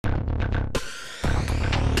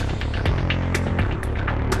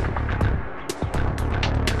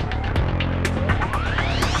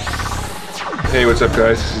Hey, what's up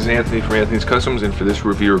guys? This is Anthony from Anthony's Customs, and for this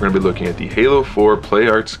review we're going to be looking at the Halo 4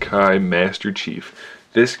 PlayArts Kai Master Chief.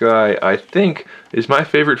 This guy, I think, is my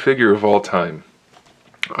favorite figure of all time.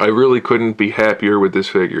 I really couldn't be happier with this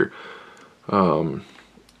figure.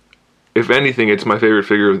 If anything, it's my favorite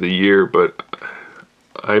figure of the year, but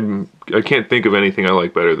I can't think of anything I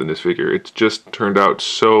like better than this figure. It's just turned out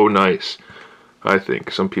so nice, I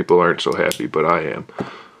think. Some people aren't so happy, but I am.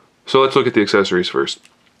 So let's look at the accessories first.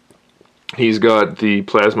 He's got the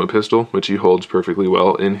plasma pistol, which he holds perfectly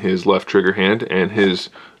well in his left trigger hand, and his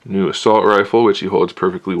new assault rifle, which he holds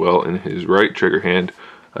perfectly well in his right trigger hand.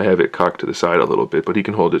 I have it cocked to the side a little bit, but he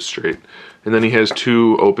can hold it straight. And then he has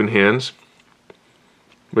two open hands,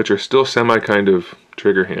 which are still semi kind of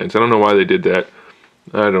trigger hands. I don't know why they did that.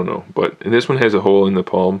 I don't know. And this one has a hole in the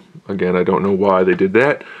palm. Again, I don't know why they did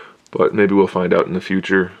that, but maybe we'll find out in the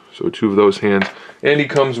future. So two of those hands. And he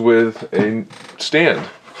comes with a stand,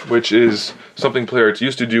 which is something PlayArts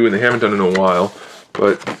used to do and they haven't done in a while,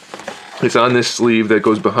 but it's on this sleeve that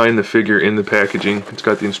goes behind the figure in the packaging. It's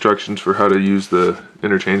got the instructions for how to use the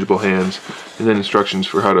interchangeable hands, and then instructions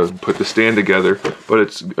for how to put the stand together, but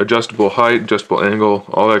it's adjustable height, adjustable angle,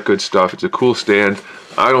 all that good stuff. It's a cool stand.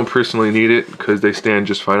 I don't personally need it because they stand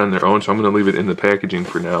just fine on their own, so I'm going to leave it in the packaging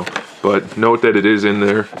for now, but note that it is in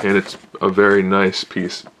there and it's a very nice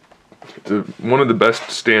piece. It's one of the best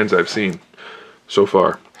stands I've seen so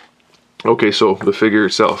far. Okay, so the figure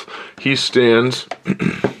itself. He stands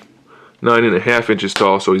 9.5 inches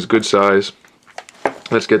tall, so he's good size.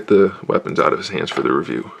 Let's get the weapons out of his hands for the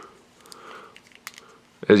review.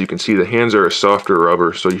 As you can see, the hands are a softer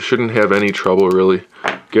rubber, so you shouldn't have any trouble really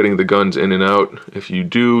getting the guns in and out. If you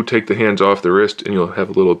do, take the hands off the wrist and you'll have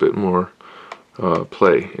a little bit more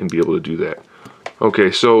play and be able to do that.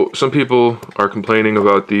 Okay, so some people are complaining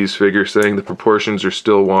about these figures, saying the proportions are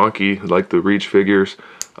still wonky, like the Reach figures.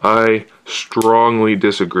 I strongly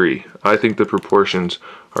disagree. I think the proportions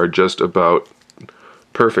are just about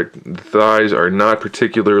perfect. The thighs are not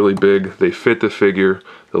particularly big. They fit the figure.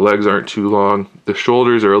 The legs aren't too long. The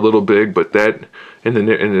shoulders are a little big, but that, and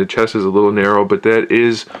the chest is a little narrow, but that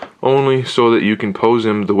is only so that you can pose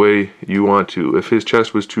him the way you want to. If his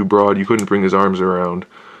chest was too broad, you couldn't bring his arms around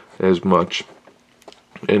as much.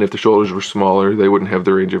 And if the shoulders were smaller, they wouldn't have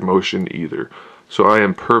the range of motion either. So I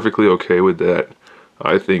am perfectly okay with that.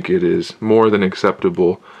 I think it is more than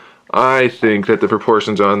acceptable. I think that the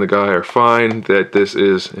proportions on the guy are fine, that this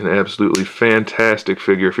is an absolutely fantastic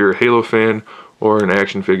figure. If you're a Halo fan or an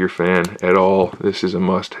action figure fan at all, this is a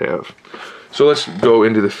must-have. So let's go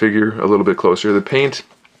into the figure a little bit closer. The paint,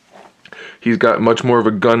 he's got much more of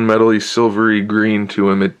a gunmetal-y, silvery green to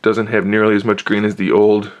him. It doesn't have nearly as much green as the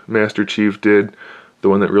old Master Chief did, the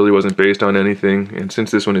one that really wasn't based on anything. And since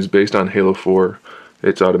this one is based on Halo 4,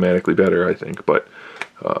 it's automatically better, I think.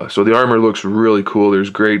 So the armor looks really cool.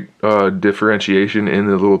 There's great differentiation in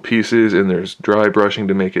the little pieces, and there's dry brushing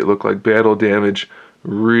to make it look like battle damage.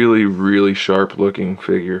 Really, really sharp looking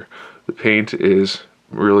figure. The paint is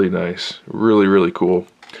really nice. Really, really cool.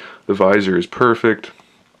 The visor is perfect.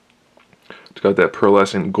 It's got that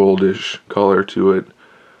pearlescent goldish color to it.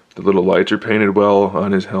 The little lights are painted well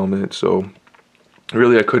on his helmet, so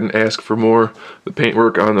really I couldn't ask for more. The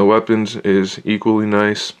paintwork on the weapons is equally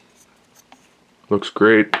nice. Looks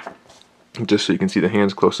great. Just so you can see the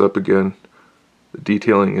hands close up again, the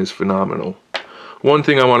detailing is phenomenal. One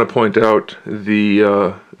thing I want to point out,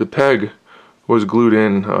 the peg was glued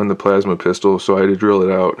in on the plasma pistol, so I had to drill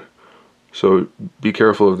it out. So be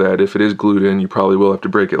careful of that. If it is glued in, you probably will have to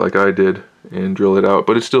break it like I did and drill it out,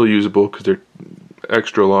 but it's still usable because they're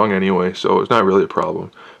extra long anyway, so it's not really a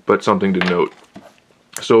problem, but something to note.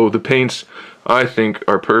 So the paints, I think,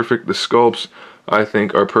 are perfect. The sculpts, I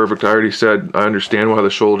think, are perfect. I already said I understand why the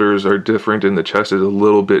shoulders are different and the chest is a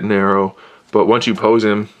little bit narrow, but once you pose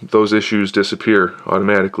him, those issues disappear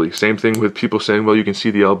automatically. Same thing with people saying, well, you can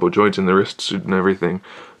see the elbow joints and the wrists and everything.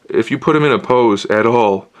 If you put him in a pose at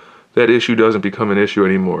all, that issue doesn't become an issue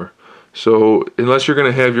anymore. So unless you're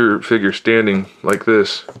going to have your figure standing like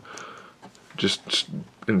this, it's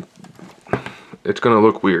going to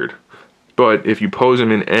look weird. But if you pose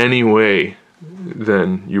him in any way,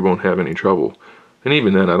 then you won't have any trouble. And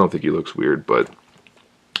even then, I don't think he looks weird, but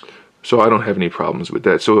so I don't have any problems with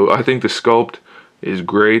that. So I think the sculpt is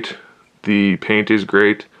great. The paint is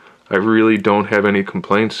great. I really don't have any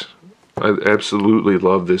complaints. I absolutely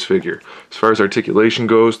love this figure. As far as articulation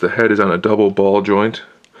goes, the head is on a double ball joint,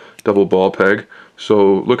 double ball peg.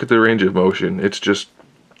 So look at the range of motion. It's just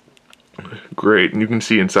great. And you can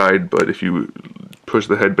see inside, but if you push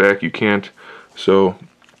the head back, you can't. So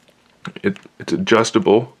it's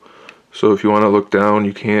adjustable. So if you want to look down,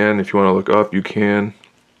 you can. If you want to look up, you can.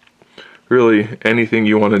 really anything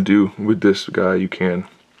you want to do with this guy you can.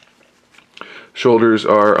 Shoulders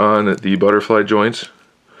are on the butterfly joints.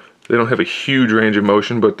 They don't have a huge range of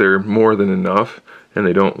motion, but they're more than enough, and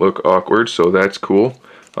they don't look awkward, so that's cool.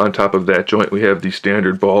 On top of that joint we have the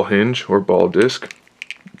standard ball hinge or ball disc.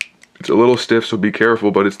 It's a little stiff, so be careful,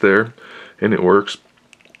 but it's there and it works.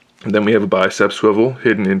 And then we have a bicep swivel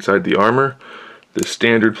hidden inside the armor. The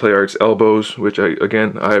standard PlayArts elbows, which I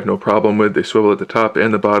have no problem with. They swivel at the top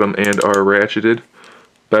and the bottom and are ratcheted.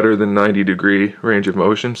 Better than 90-degree range of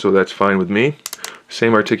motion, so that's fine with me.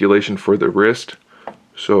 Same articulation for the wrist.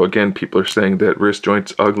 So again, people are saying that wrist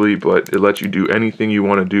joint's ugly, but it lets you do anything you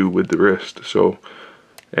want to do with the wrist. So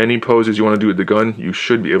any poses you want to do with the gun, you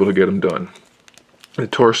should be able to get them done. The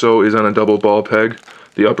torso is on a double ball peg,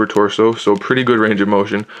 the upper torso, so pretty good range of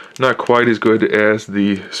motion. Not quite as good as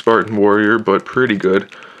the Spartan Warrior, but pretty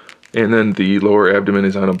good. And then the lower abdomen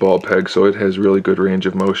is on a ball peg, so it has really good range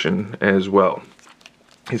of motion as well.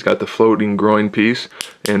 He's got the floating groin piece,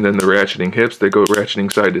 and then the ratcheting hips. They go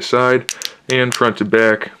ratcheting side to side and front to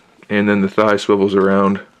back, and then the thigh swivels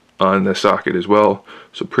around on the socket as well.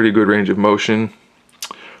 So pretty good range of motion.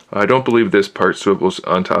 I don't believe this part swivels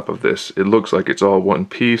on top of this. It looks like it's all one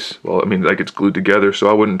piece. Well, I mean, like it's glued together, so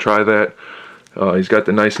I wouldn't try that. He's got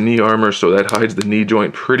the nice knee armor, so that hides the knee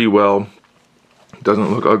joint pretty well.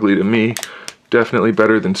 Doesn't look ugly to me. Definitely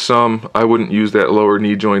better than some. I wouldn't use that lower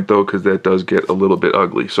knee joint though, because that does get a little bit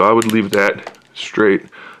ugly. So I would leave that straight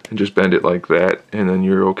and just bend it like that, and then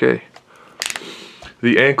you're okay.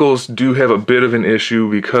 The ankles do have a bit of an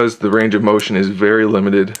issue because the range of motion is very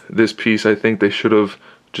limited. This piece, I think they should have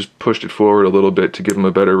just pushed it forward a little bit to give them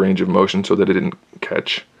a better range of motion so that it didn't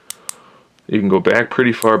catch. You can go back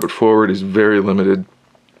pretty far, but forward is very limited.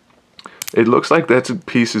 It looks like that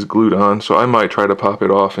piece is glued on, so I might try to pop it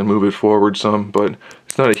off and move it forward some, but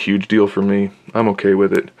it's not a huge deal for me. I'm okay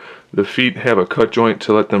with it. The feet have a cut joint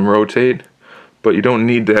to let them rotate, but you don't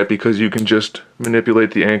need that because you can just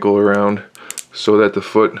manipulate the ankle around so that the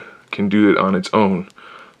foot can do it on its own.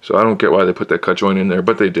 So I don't get why they put that cut joint in there,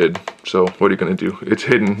 but they did. So what are you going to do? It's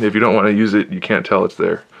hidden. If you don't want to use it, you can't tell it's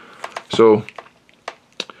there. So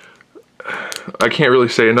I can't really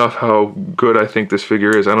say enough how good I think this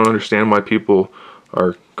figure is. I don't understand why people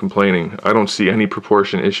are complaining. I don't see any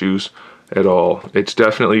proportion issues at all. It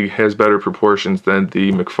definitely has better proportions than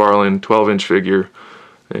the McFarlane 12-inch figure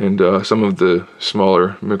and some of the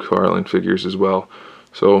smaller McFarlane figures as well.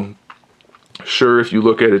 So sure, if you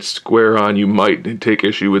look at it square on, you might take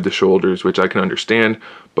issue with the shoulders, which I can understand,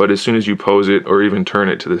 but as soon as you pose it or even turn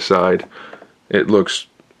it to the side, it looks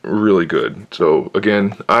really good. So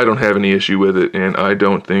again, I don't have any issue with it, and I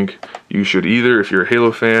don't think you should either. If you're a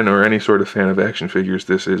Halo fan or any sort of fan of action figures,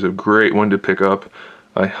 this is a great one to pick up.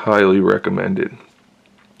 I highly recommend it.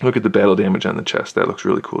 Look at the battle damage on the chest. That looks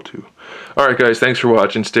really cool too. Alright guys, thanks for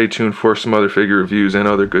watching. Stay tuned for some other figure reviews and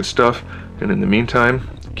other good stuff. And in the meantime,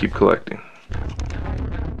 keep collecting.